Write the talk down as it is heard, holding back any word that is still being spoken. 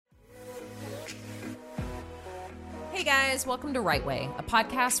Hey guys, welcome to Right Way, a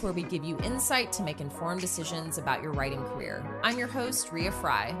podcast where we give you insight to make informed decisions about your writing career. I'm your host, Ria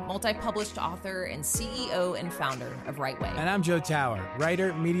Fry, multi-published author and CEO and founder of Right Way. And I'm Joe Tower,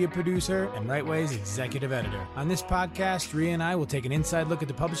 writer, media producer, and Right Way's executive editor. On this podcast, Ria and I will take an inside look at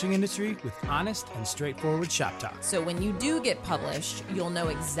the publishing industry with honest and straightforward shop talk. So when you do get published, you'll know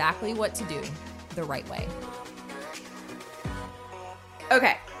exactly what to do the right way.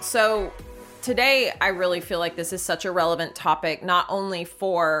 Okay, so today, I really feel like this is such a relevant topic, not only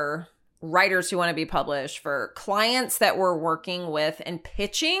for writers who want to be published, for clients that we're working with and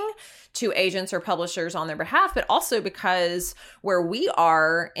pitching to agents or publishers on their behalf, but also because where we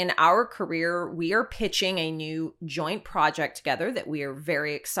are in our career, we are pitching a new joint project together that we are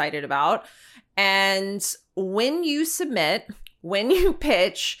very excited about. And when you submit, when you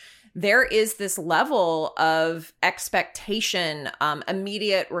pitch, there is this level of expectation,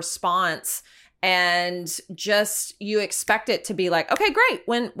 immediate response, and just you expect it to be like, okay, great.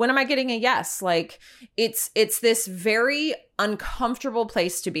 When am I getting a yes? Like it's this very uncomfortable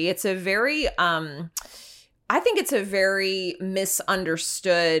place to be. It's a very, I think it's a very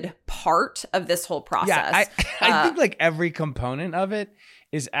misunderstood part of this whole process. Yeah, I think like every component of it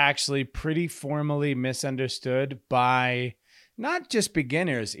is actually pretty formally misunderstood by not just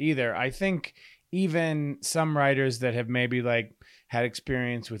beginners either. I think even some writers that have maybe like had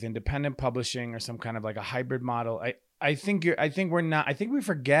experience with independent publishing or some kind of like a hybrid model. I think we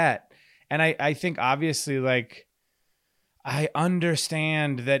forget. And I think obviously like I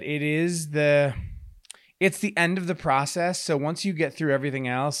understand that it's the end of the process. So once you get through everything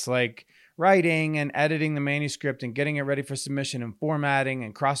else, like writing and editing the manuscript and getting it ready for submission and formatting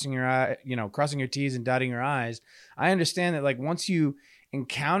and crossing your T's and dotting your I's, I understand that like once you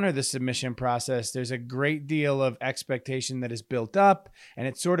encounter the submission process, there's a great deal of expectation that is built up and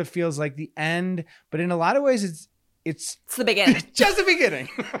it sort of feels like the end, but in a lot of ways it's the beginning. It's just the beginning.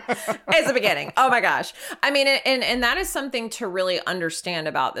 It's the beginning. Oh my gosh. I mean, and that is something to really understand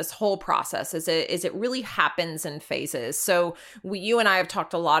about this whole process is it really happens in phases. So you and I have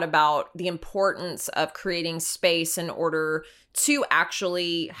talked a lot about the importance of creating space in order to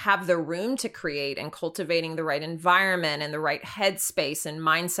actually have the room to create and cultivating the right environment and the right headspace and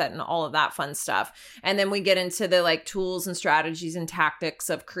mindset and all of that fun stuff. And then we get into the like tools and strategies and tactics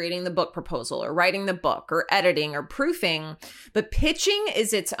of creating the book proposal or writing the book or editing or proofing. But pitching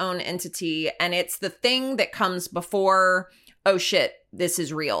is its own entity, and it's the thing that comes before, oh shit, this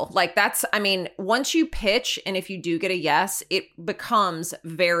is real. Like once you pitch and if you do get a yes, it becomes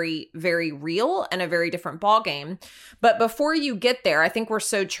very, very real and a very different ballgame. But before you get there, I think we're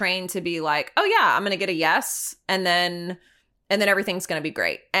so trained to be like, oh yeah, I'm going to get a yes. And then everything's going to be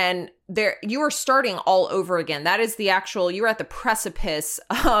great. And there you are starting all over again. That is you're at the precipice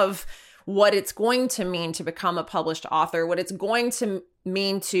of what it's going to mean to become a published author, what it's going to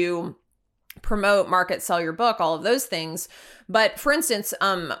mean to promote, market, sell your book, all of those things. But for instance,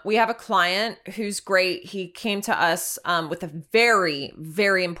 we have a client who's great. He came to us with a very,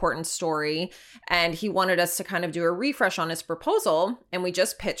 very important story, and he wanted us to kind of do a refresh on his proposal. And we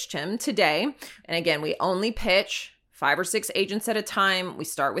just pitched him today. And again, we only pitch 5 or 6 agents at a time. We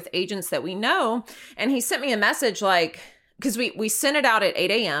start with agents that we know. And he sent me a message like, because we sent it out at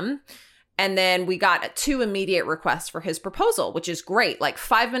 8 a.m., and then we got 2 immediate requests for his proposal, which is great. Like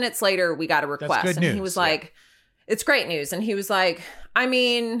 5 minutes later, we got a request. That's good news. And he was like, it's great news. And he was like, I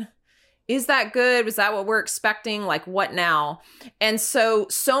mean, is that good? Was that what we're expecting? Like, what now? And so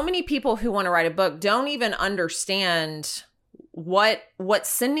many people who want to write a book don't even understand what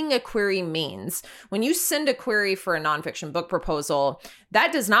sending a query means. When you send a query for a nonfiction book proposal,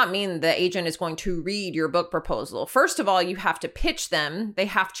 that does not mean the agent is going to read your book proposal. First of all, you have to pitch them. They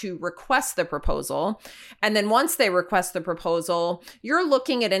have to request the proposal. And then once they request the proposal, you're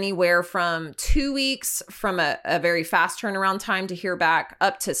looking at anywhere from 2 weeks from a very fast turnaround time to hear back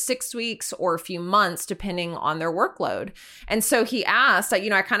up to 6 weeks or a few months, depending on their workload. And so he asked,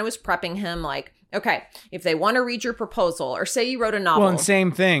 I kind of was prepping him like, okay, if they want to read your proposal, or say you wrote a novel. Well, and same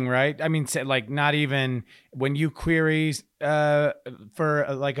thing, right? I mean, like not even when you query for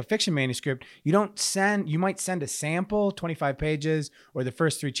like a fiction manuscript, you might send a sample, 25 pages or the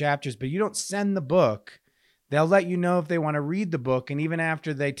first 3 chapters, but you don't send the book. They'll let you know if they want to read the book. And even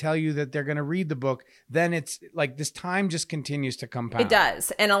after they tell you that they're going to read the book, then it's like this time just continues to compound. It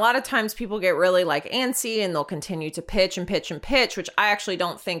does. And a lot of times people get really like antsy and they'll continue to pitch and pitch and pitch, which I actually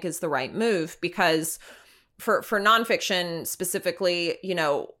don't think is the right move, because for nonfiction specifically,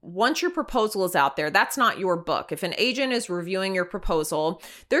 once your proposal is out there, that's not your book. If an agent is reviewing your proposal,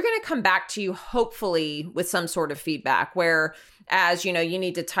 they're going to come back to you hopefully with some sort of feedback where, as you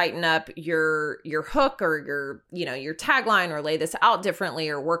need to tighten up your hook or your tagline or lay this out differently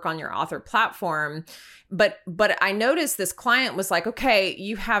or work on your author platform. But I noticed this client was like, okay,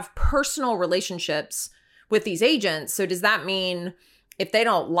 you have personal relationships with these agents. So does that mean if they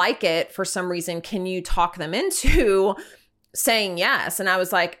don't like it for some reason, can you talk them into saying yes? And I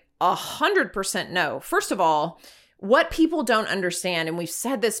was like, 100% no. First of all, what people don't understand, and we've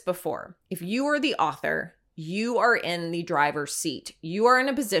said this before, if you are the author, you are in the driver's seat. You are in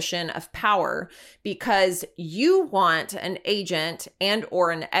a position of power because you want an agent and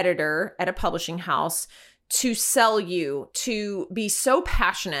or an editor at a publishing house to sell you, to be so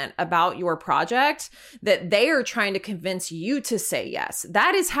passionate about your project that they are trying to convince you to say yes.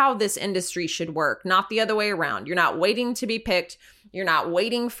 That is how this industry should work, not the other way around. You're not waiting to be picked. You're not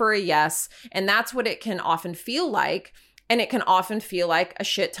waiting for a yes. And that's what it can often feel like. And it can often feel like a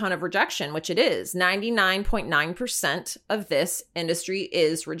shit ton of rejection, which it is. 99.9% of this industry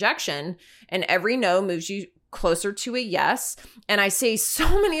is rejection. And every no moves you closer to a yes. And I see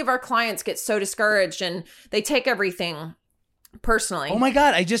so many of our clients get so discouraged and they take everything personally. Oh my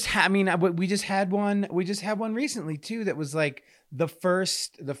God. We just had one recently too. That was like the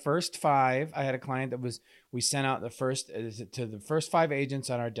first 5. I had a client we sent out the first 5 agents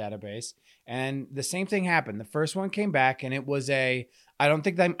on our database. And the same thing happened. The first one came back and it was I don't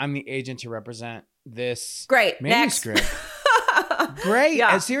think that I'm the agent to represent this great manuscript. Great.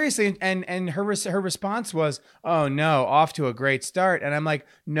 Yeah. And seriously. And her response was, oh no, off to a great start. And I'm like,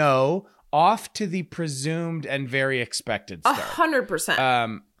 no, off to the presumed and very expected start.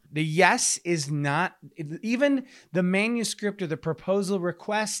 100%. The yes is not, even the manuscript or the proposal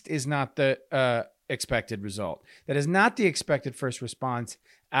request is not the expected result. That is not the expected first response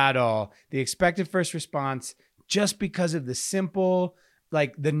at all. The expected first response, just because of the simple,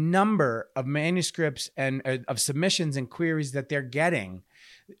 like the number of manuscripts and of submissions and queries that they're getting,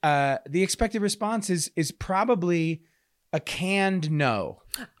 the expected response is probably a canned no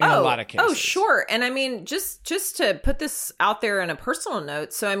in a lot of cases. Oh, sure. And I mean, just to put this out there in a personal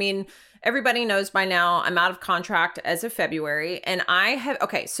note. So, I mean, everybody knows by now I'm out of contract as of February. And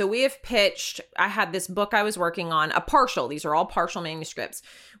so we have pitched, I had this book I was working on, these are all partial manuscripts.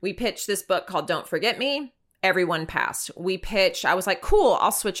 We pitched this book called Don't Forget Me. Everyone passed. I was like, cool,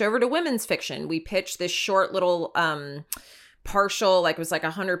 I'll switch over to women's fiction. We pitched this short little partial, it was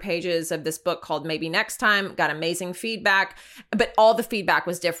 100 pages of this book called Maybe Next Time, got amazing feedback, but all the feedback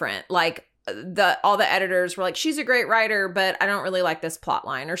was different. All the editors were like, she's a great writer, but I don't really like this plot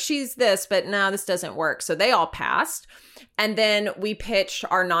line, or she's this, but no, this doesn't work. So they all passed. And then we pitched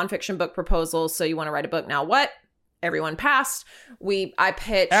our nonfiction book proposal. So you want to write a book now? What? Everyone passed. I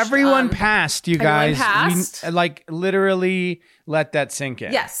pitched. Everyone passed, you guys. Passed. We, literally let that sink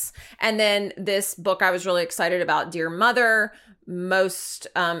in. Yes. And then this book I was really excited about, Dear Mother. Most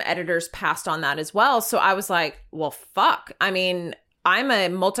editors passed on that as well. So I was like, well, fuck. I mean, I'm a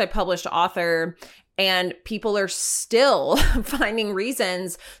multi-published author and people are still finding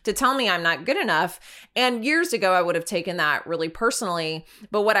reasons to tell me I'm not good enough. And years ago, I would have taken that really personally.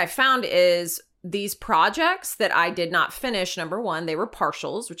 But what I found is these projects that I did not finish, number one, they were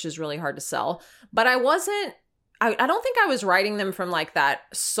partials, which is really hard to sell. But I don't think I was writing them from that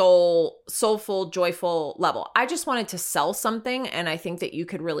soulful, joyful level. I just wanted to sell something. And I think that you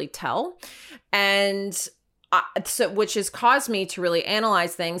could really tell. And which has caused me to really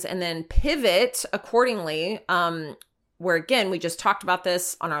analyze things and then pivot accordingly. Where again, we just talked about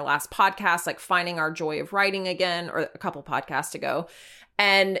this on our last podcast, finding our joy of writing again, or a couple podcasts ago.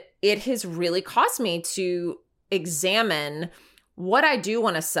 And it has really caused me to examine what I do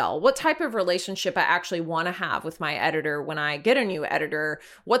want to sell, what type of relationship I actually want to have with my editor when I get a new editor,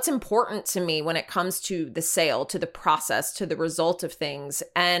 what's important to me when it comes to the sale, to the process, to the result of things.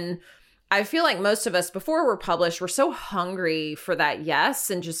 And I feel like most of us, before we're published, we're so hungry for that yes,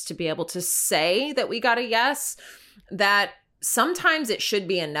 and just to be able to say that we got a yes, that sometimes it should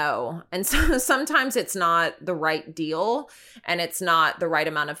be a no. And so sometimes it's not the right deal, and it's not the right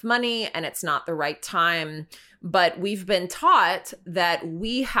amount of money, and it's not the right time. But we've been taught that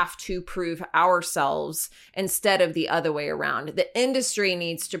we have to prove ourselves instead of the other way around. The industry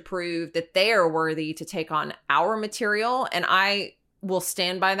needs to prove that they are worthy to take on our material. And I will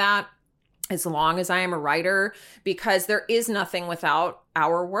stand by that as long as I am a writer, because there is nothing without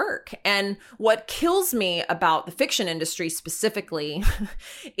our work. And what kills me about the fiction industry specifically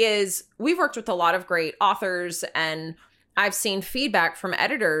is we've worked with a lot of great authors, and I've seen feedback from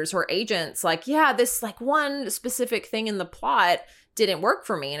editors or agents like, yeah, this like one specific thing in the plot didn't work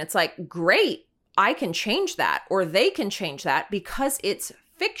for me. And it's like, great, I can change that, or they can change that because it's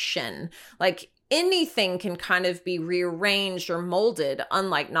fiction. Like anything can kind of be rearranged or molded,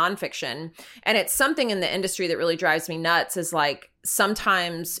 unlike nonfiction. And it's something in the industry that really drives me nuts is like,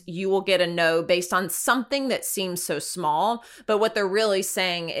 sometimes you will get a no based on something that seems so small, but what they're really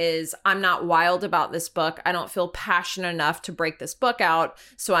saying is, I'm not wild about this book. I don't feel passionate enough to break this book out,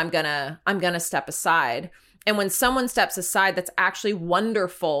 so I'm gonna step aside. And when someone steps aside, that's actually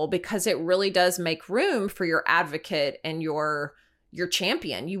wonderful because it really does make room for your advocate and your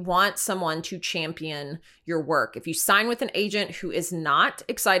champion. You want someone to champion your work. If you sign with an agent who is not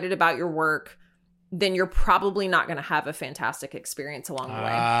excited about your work, then you're probably not going to have a fantastic experience along the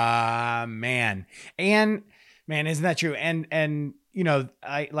way. Man. And man, isn't that true? And, you know,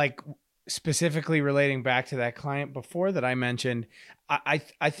 I like specifically relating back to that client before that I mentioned, I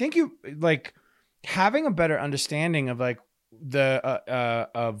think you like having a better understanding of like the,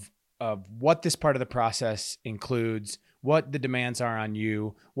 of what this part of the process includes, what the demands are on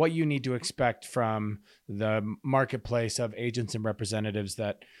you, what you need to expect from the marketplace of agents and representatives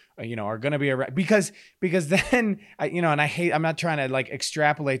that, you know, are going to be around, because then, you know, and I'm not trying to like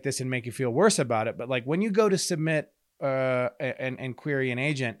extrapolate this and make you feel worse about it, but like when you go to submit and query an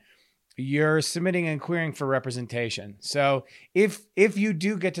agent, you're submitting and querying for representation. So if you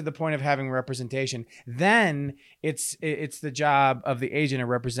do get to the point of having representation, then it's the job of the agent or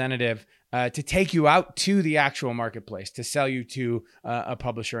representative to take you out to the actual marketplace, to sell you to a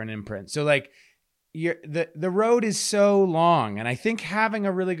publisher and imprint. So like the road is so long. And I think having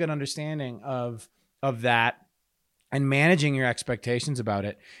a really good understanding of that and managing your expectations about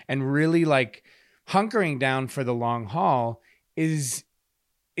it and really like hunkering down for the long haul is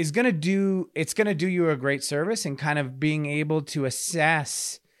going to do you a great service in kind of being able to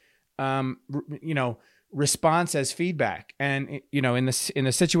assess, you know, response as feedback. And, you know, in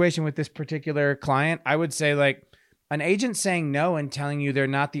the situation with this particular client, I would say like an agent saying no and telling you they're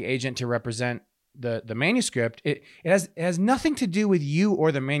not the agent to represent the manuscript, it has nothing to do with you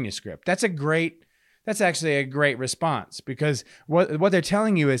or the manuscript. That's actually a great response, because what they're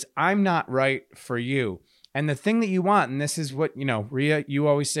telling you is, I'm not right for you. And the thing that you want, and this is what, you know, Rhea, you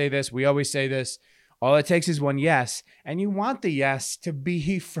always say this, we always say this, all it takes is one yes. And you want the yes to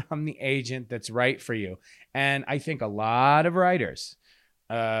be from the agent that's right for you. And I think a lot of writers,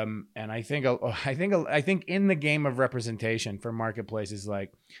 and I think in the game of representation for marketplaces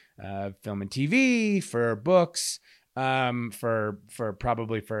like film and TV, for books, for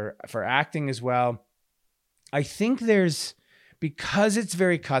acting as well, I think because it's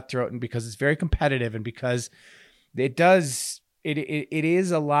very cutthroat and because it's very competitive and because it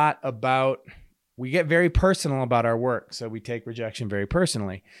is a lot about, we get very personal about our work. So we take rejection very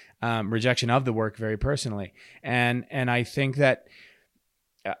personally, rejection of the work very personally. And I think that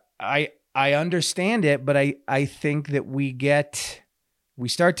I understand it, but I think that we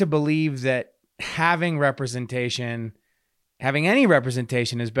start to believe that having any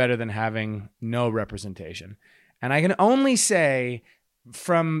representation is better than having no representation. And I can only say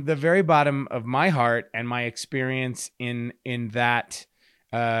from the very bottom of my heart and my experience in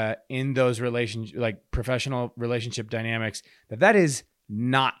those professional relationship dynamics, that is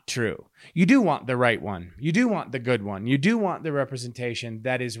not true. You do want the right one. You do want the good one. You do want the representation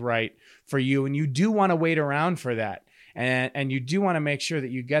that is right for you. And you do want to wait around for that. And you do want to make sure that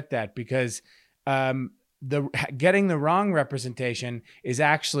you get that, because getting the wrong representation is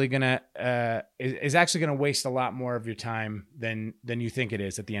actually gonna waste a lot more of your time than you think it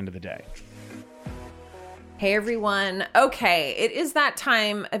is at the end of the day. Hey everyone. Okay, it is that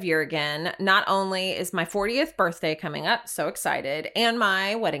time of year again. Not only is my 40th birthday coming up, so excited, and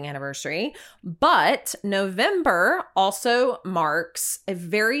my wedding anniversary, but November also marks a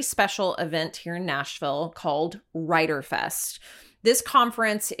very special event here in Nashville called Writer Fest. This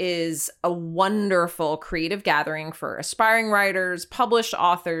conference is a wonderful creative gathering for aspiring writers, published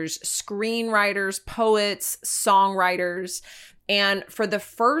authors, screenwriters, poets, songwriters. And for the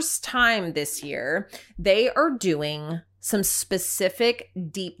first time this year, they are doing some specific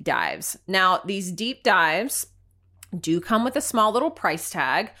deep dives. Now, these deep dives do come with a small little price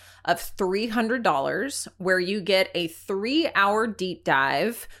tag of $300, where you get a 3-hour deep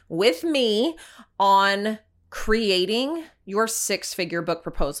dive with me on creating your 6-figure book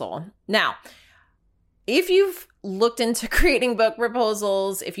proposal. Now, if you've looked into creating book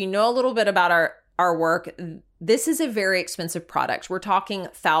proposals, if you know a little bit about our work, this is a very expensive product. We're talking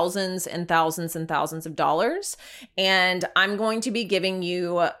thousands and thousands and thousands of dollars. And I'm going to be giving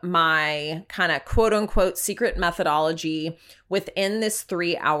you my kind of quote unquote secret methodology within this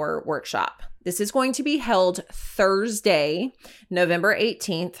 3-hour workshop. This is going to be held Thursday, November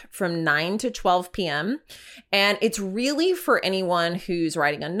 18th from 9 to 12 p.m. And it's really for anyone who's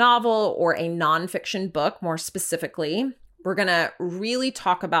writing a novel or a nonfiction book, more specifically. We're going to really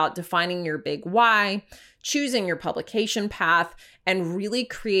talk about defining your big why, choosing your publication path, and really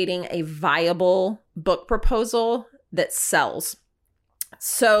creating a viable book proposal that sells.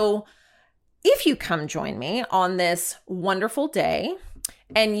 So if you come join me on this wonderful day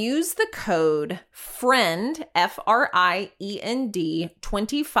and use the code FRIEND, FRIEND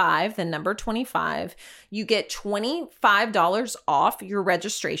 25, the number 25, you get $25 off your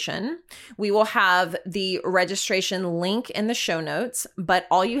registration. We will have the registration link in the show notes, but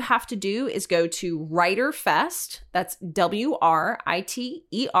all you have to do is go to WriterFest, that's WRITERFEST,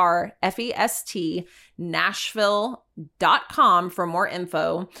 Nashville.com for more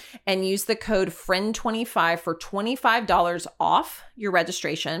info, and use the code FRIEND25 for $25 off your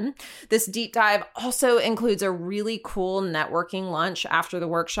registration. This deep dive also includes a really cool networking lunch after the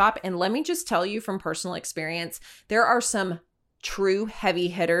workshop. And let me just tell you from personal experience, there are some true heavy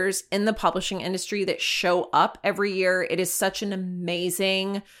hitters in the publishing industry that show up every year. It is such an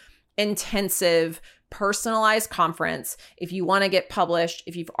amazing, intensive, personalized conference. If you want to get published,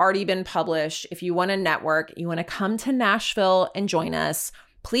 if you've already been published, if you want to network, you want to come to Nashville and join us,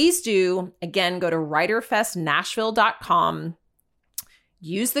 please do. Again, go to WriterFestNashville.com.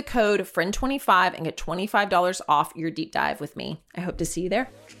 Use the code FRIEND25 and get $25 off your deep dive with me. I hope to see you there.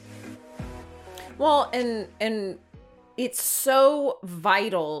 Well, and it's so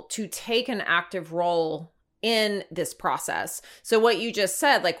vital to take an active role in this process. So what you just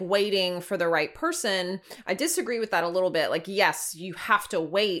said, like waiting for the right person, I disagree with that a little bit. Like, yes, you have to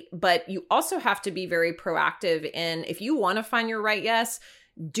wait, but you also have to be very proactive in, if you want to find your right yes,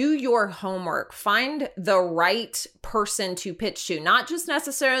 do your homework. Find the right person to pitch to, not just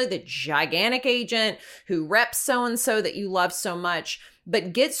necessarily the gigantic agent who reps so-and-so that you love so much,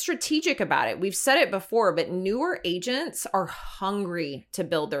 but get strategic about it. We've said it before, but newer agents are hungry to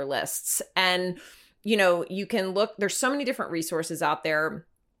build their lists. And you know, you can look, there's so many different resources out there.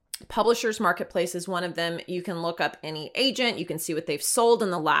 Publishers Marketplace is one of them. You can look up any agent. You can see what they've sold in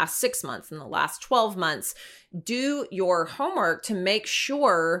the last 6 months, in the last 12 months. Do your homework to make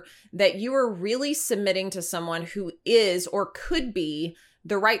sure that you are really submitting to someone who is or could be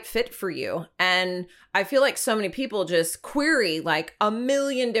the right fit for you. And I feel like so many people just query like a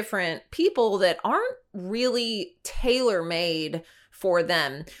million different people that aren't really tailor-made for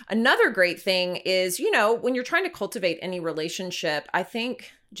them. Another great thing is, you know, when you're trying to cultivate any relationship, I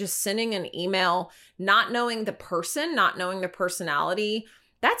think just sending an email, not knowing the person, not knowing the personality,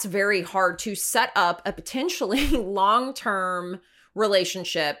 that's very hard to set up a potentially long-term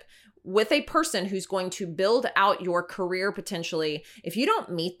relationship with a person who's going to build out your career potentially. If you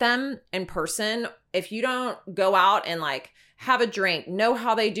don't meet them in person, if you don't go out and like have a drink, know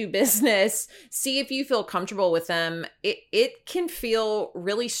how they do business, see if you feel comfortable with them, it can feel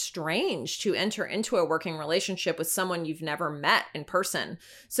really strange to enter into a working relationship with someone you've never met in person.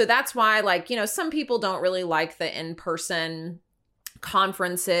 So that's why, like, you know, some people don't really like the in-person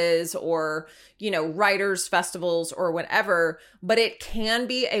conferences or, you know, writers festivals or whatever, but it can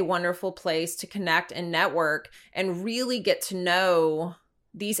be a wonderful place to connect and network and really get to know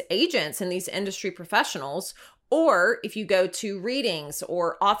these agents and these industry professionals. Or if you go to readings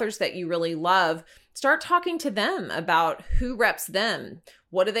or authors that you really love, start talking to them about who reps them.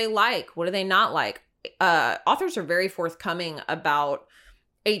 What do they like? What do they not like? Authors are very forthcoming about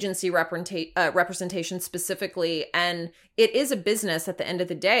agency representation specifically, and it is a business at the end of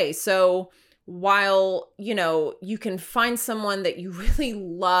the day. So while, you know, you can find someone that you really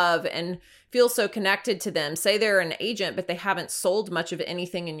love and feel so connected to them, say they're an agent, but they haven't sold much of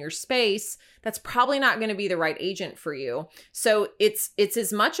anything in your space, that's probably not going to be the right agent for you. So it's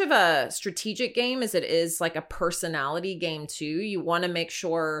as much of a strategic game as it is like a personality game too. You want to make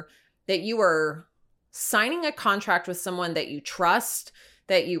sure that you are signing a contract with someone that you trust,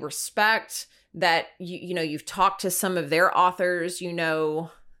 that you respect, that you know, you've talked to some of their authors, you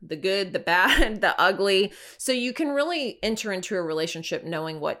know, the good, the bad, the ugly. So you can really enter into a relationship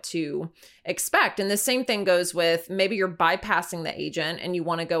knowing what to expect. And the same thing goes with maybe you're bypassing the agent and you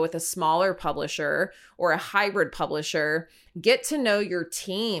want to go with a smaller publisher or a hybrid publisher. Get to know your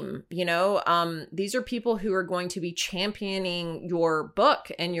team. You know, these are people who are going to be championing your book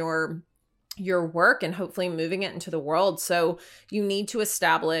and your work and hopefully moving it into the world. So you need to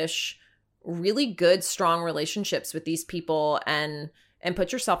establish really good, strong relationships with these people and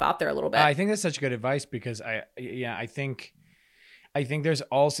put yourself out there a little bit. I think that's such good advice because I think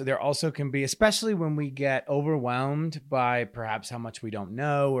there also can be, especially when we get overwhelmed by perhaps how much we don't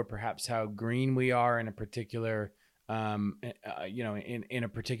know or perhaps how green we are in a particular in a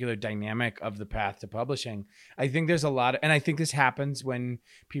particular dynamic of the path to publishing. I think there's a lot and I think this happens when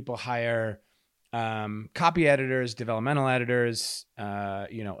people hire copy editors, developmental editors, like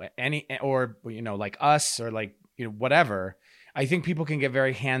us or like, whatever. I think people can get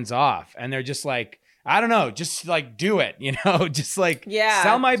very hands off and they're just like, I don't know, just like do it, just like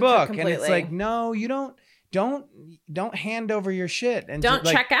sell my book. Completely. And it's like, no, you don't hand over your shit and don't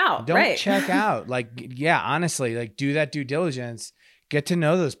check out. Don't check out. Like, yeah, honestly, like do that due diligence, get to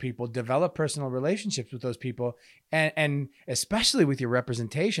know those people, develop personal relationships with those people. And especially with your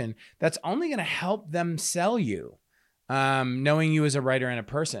representation, that's only going to help them sell you, knowing you as a writer and a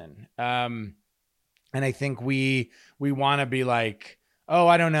person. And I think we want to be like, oh,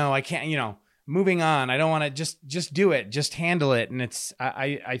 I don't know, I can't, moving on. I don't want to just do it, just handle it. And it's,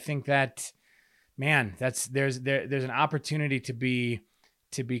 I think that, man, there's an opportunity to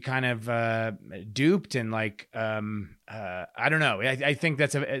be kind of duped and like I don't know. I think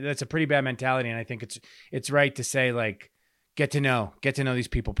that's a pretty bad mentality, and I think it's right to say like get to know these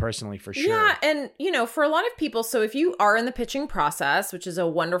people personally for sure. Yeah, and for a lot of people, so if you are in the pitching process, which is a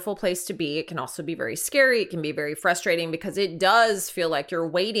wonderful place to be, it can also be very scary. It can be very frustrating because it does feel like you're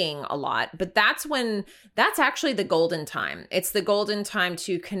waiting a lot. But that's actually the golden time. It's the golden time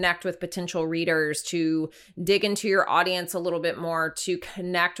to connect with potential readers, to dig into your audience a little bit more, to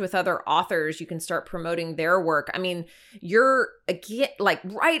connect with other authors. You can start promoting their work. I mean, you're like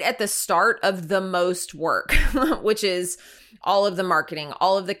right at the start of the most work, which is all of the marketing,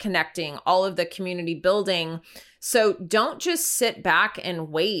 all of the connecting, all of the community building. So don't just sit back and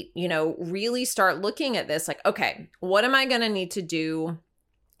wait, really start looking at this like, okay, what am I going to need to do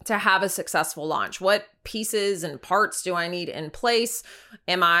to have a successful launch? What pieces and parts do I need in place?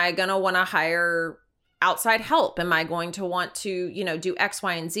 Am I going to want to hire outside help? Am I going to want to, do X,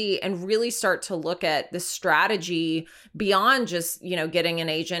 Y, and Z, and really start to look at the strategy beyond just, getting an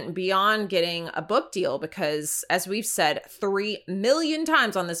agent, beyond getting a book deal? Because as we've said 3 million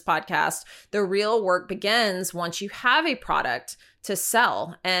times on this podcast, the real work begins once you have a product to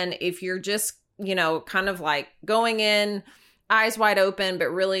sell. And if you're just, kind of like going in eyes wide open, but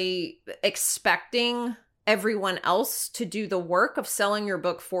really expecting everyone else to do the work of selling your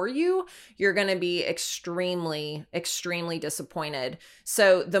book for you, you're going to be extremely, extremely disappointed.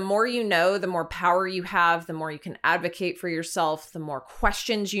 So the more you know, the more power you have, the more you can advocate for yourself, the more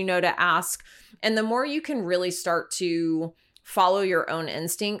questions you know to ask, and the more you can really start to follow your own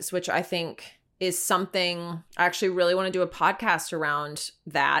instincts, which I think is something I actually really want to do a podcast around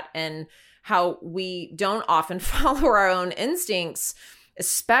that and how we don't often follow our own instincts,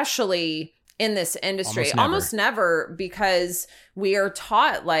 especially in this industry. Almost never, because we are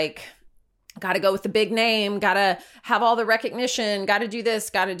taught like, got to go with the big name, got to have all the recognition, got to do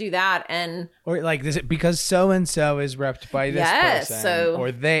this, got to do that. And or like this, because so-and-so is repped by this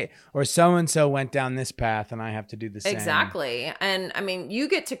person, or so-and-so went down this path and I have to do the same. Exactly. And I mean, you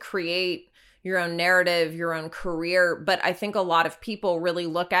get to create your own narrative, your own career. But I think a lot of people really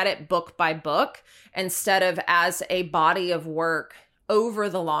look at it book by book instead of as a body of work over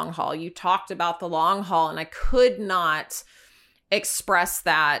the long haul. You talked about the long haul, and I could not express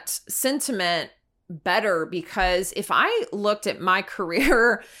that sentiment better, because if I looked at my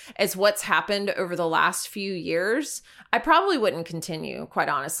career as what's happened over the last few years, I probably wouldn't continue, quite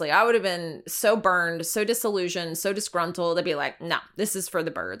honestly. I would have been so burned, so disillusioned, so disgruntled. I'd be like, no, this is for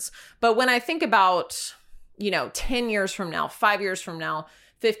the birds. But when I think about, 10 years from now, 5 years from now,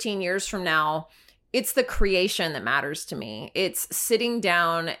 15 years from now, it's the creation that matters to me. It's sitting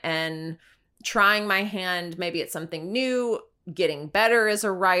down and trying my hand maybe at something new, getting better as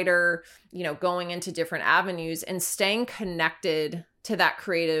a writer, going into different avenues and staying connected to that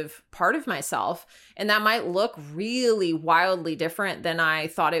creative part of myself. And that might look really wildly different than I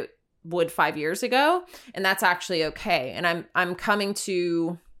thought it would 5 years ago. And that's actually okay. And I'm coming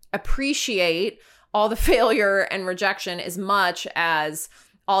to appreciate all the failure and rejection as much as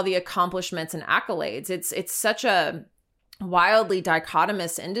all the accomplishments and accolades. It's such a wildly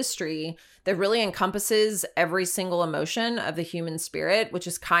dichotomous industry that really encompasses every single emotion of the human spirit, which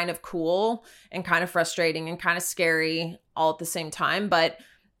is kind of cool and kind of frustrating and kind of scary all at the same time. But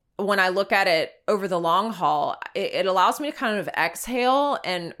when I look at it over the long haul, it allows me to kind of exhale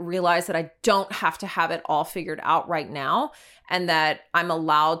and realize that I don't have to have it all figured out right now, and that I'm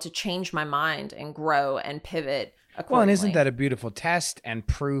allowed to change my mind and grow and pivot accordingly. Well, and isn't that a beautiful test and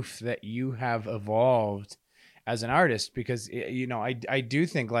proof that you have evolved as an artist? Because, you know, I do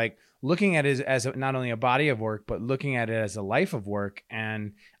think like looking at it as not only a body of work, but looking at it as a life of work.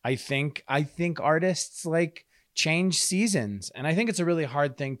 And I think artists like change seasons. And I think it's a really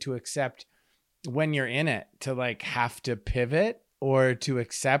hard thing to accept when you're in it, to like have to pivot, or to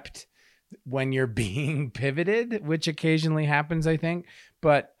accept when you're being pivoted, which occasionally happens, I think.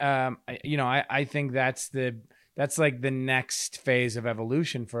 But, you know, I think that's like the next phase of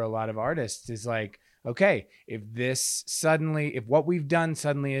evolution for a lot of artists, is like, okay, if what we've done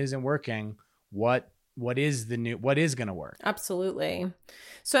suddenly isn't working, what is going to work? Absolutely.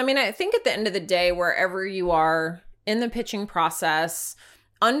 So, I mean, I think at the end of the day, wherever you are in the pitching process,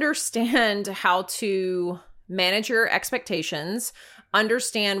 understand how to manage your expectations,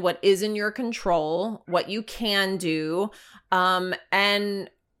 understand what is in your control, what you can do, and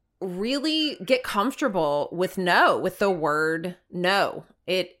really get comfortable with the word no.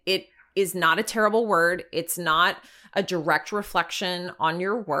 It is not a terrible word. It's not a direct reflection on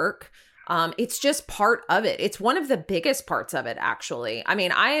your work. It's just part of it. It's one of the biggest parts of it, actually. I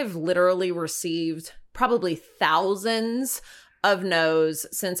mean, I have literally received probably thousands of no's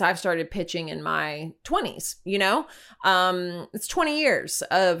since I've started pitching in my 20s, you know? It's 20 years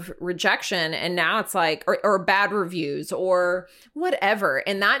of rejection, and now it's like, or bad reviews or whatever.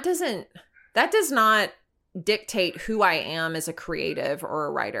 And that does not dictate who I am as a creative or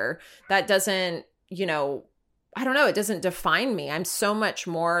a writer. That doesn't, you know, I don't know, it doesn't define me. I'm so much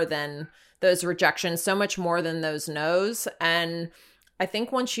more than those rejections, so much more than those no's. And I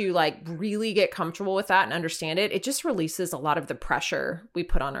think once you like really get comfortable with that and understand it, it just releases a lot of the pressure we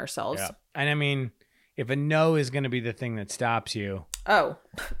put on ourselves. Yeah. And I mean, if a no is going to be the thing that stops you. Oh,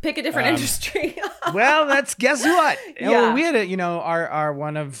 pick a different industry. Well, guess what? Yeah. We had our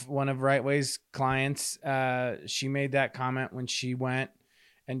one of Right Way's clients. She made that comment when she went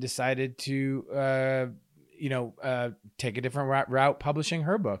and decided to, take a different route publishing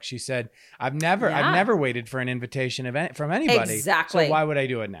her book. She said, I've never waited for an invitation from anybody. Exactly. So why would I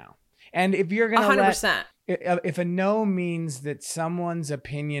do it now? And if you're going to 100%. If a no means that someone's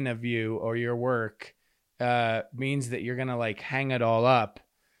opinion of you or your work means that you're going to like hang it all up,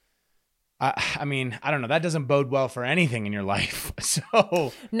 I mean, I don't know. That doesn't bode well for anything in your life. So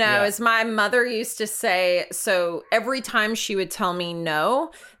no, yeah. As my mother used to say, so every time she would tell me no,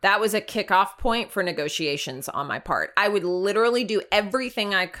 that was a kickoff point for negotiations on my part. I would literally do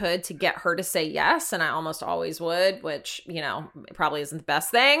everything I could to get her to say yes. And I almost always would, which, you know, probably isn't the best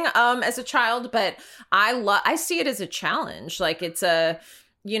thing as a child, but I see it as a challenge. Like it's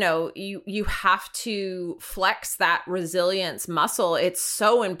you know, you have to flex that resilience muscle. It's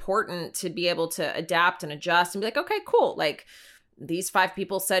so important to be able to adapt and adjust and be like, okay, cool. Like these 5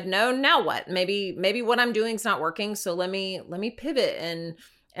 people said no, now what? Maybe what I'm doing is not working. So let me pivot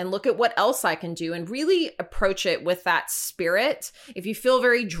and look at what else I can do and really approach it with that spirit. If you feel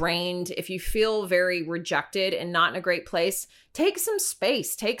very drained, if you feel very rejected and not in a great place, take some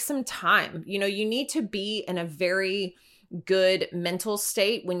space, take some time. You know, you need to be in a very good mental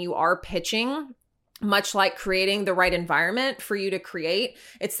state when you are pitching, much like creating the right environment for you to create.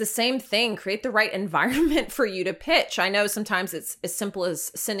 It's the same thing. Create the right environment for you to pitch. I know sometimes it's as simple as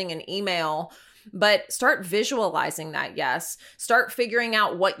sending an email, but start visualizing that yes. Start figuring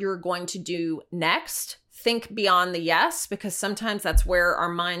out what you're going to do next. Think beyond the yes, because sometimes that's where our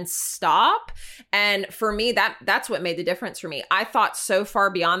minds stop. And for me, that's what made the difference for me. I thought so far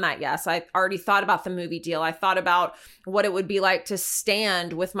beyond that yes. I already thought about the movie deal. I thought about what it would be like to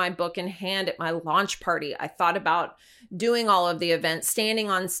stand with my book in hand at my launch party. I thought about doing all of the events, standing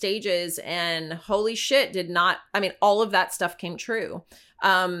on stages, and holy shit, all of that stuff came true.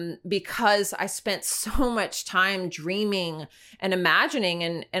 Because I spent so much time dreaming and imagining,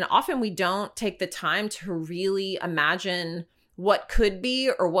 and often we don't take the time to really imagine what could be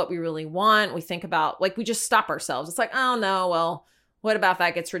or what we really want. We think about, like, we just stop ourselves. It's like, oh no, well, what about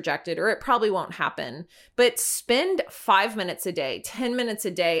that gets rejected? Or it probably won't happen. But spend 5 minutes a day, 10 minutes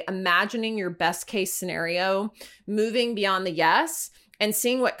a day, imagining your best case scenario, moving beyond the yes and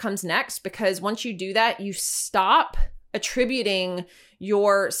seeing what comes next. Because once you do that, you stop attributing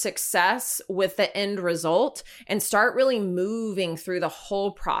your success with the end result and start really moving through the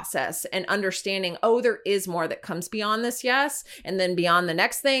whole process and understanding, oh, there is more that comes beyond this yes, and then beyond the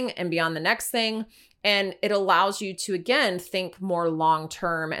next thing and beyond the next thing. And it allows you to, again, think more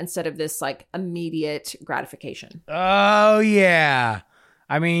long-term instead of this like immediate gratification. Oh, yeah.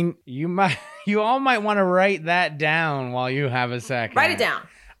 I mean, you all might want to write that down while you have a second. Write it down.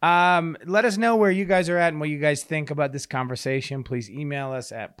 Let us know where you guys are at and what you guys think about this conversation. Please email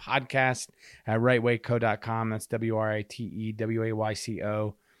us at podcast@rightwayco.com. That's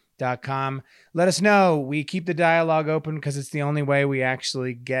WRITEWAYCO.com. Let us know. We keep the dialogue open because it's the only way we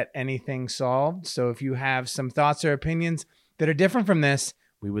actually get anything solved. So if you have some thoughts or opinions that are different from this,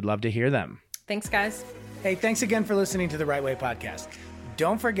 we would love to hear them. Thanks, guys. Hey, thanks again for listening to the Right Way Podcast.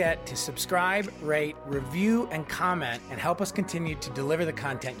 Don't forget to subscribe, rate, review, and comment, and help us continue to deliver the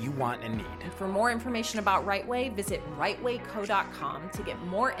content you want and need. And for more information about Right Way, visit rightwayco.com to get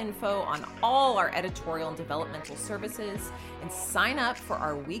more info on all our editorial and developmental services, and sign up for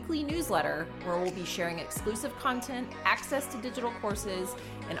our weekly newsletter where we'll be sharing exclusive content, access to digital courses,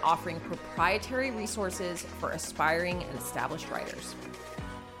 and offering proprietary resources for aspiring and established writers.